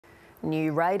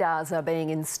New radars are being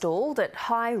installed at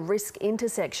high-risk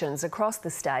intersections across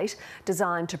the state,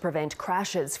 designed to prevent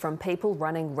crashes from people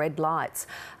running red lights.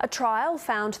 A trial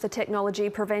found the technology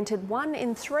prevented 1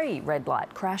 in 3 red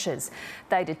light crashes.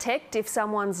 They detect if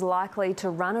someone's likely to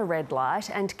run a red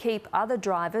light and keep other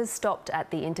drivers stopped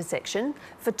at the intersection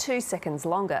for 2 seconds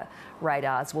longer.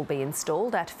 Radars will be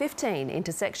installed at 15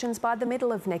 intersections by the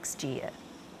middle of next year.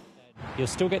 You'll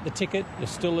still get the ticket, you'll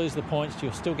still lose the points,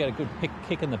 you'll still get a good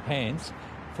kick in the pants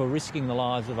for risking the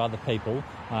lives of other people,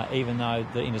 even though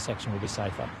the intersection will be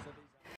safer.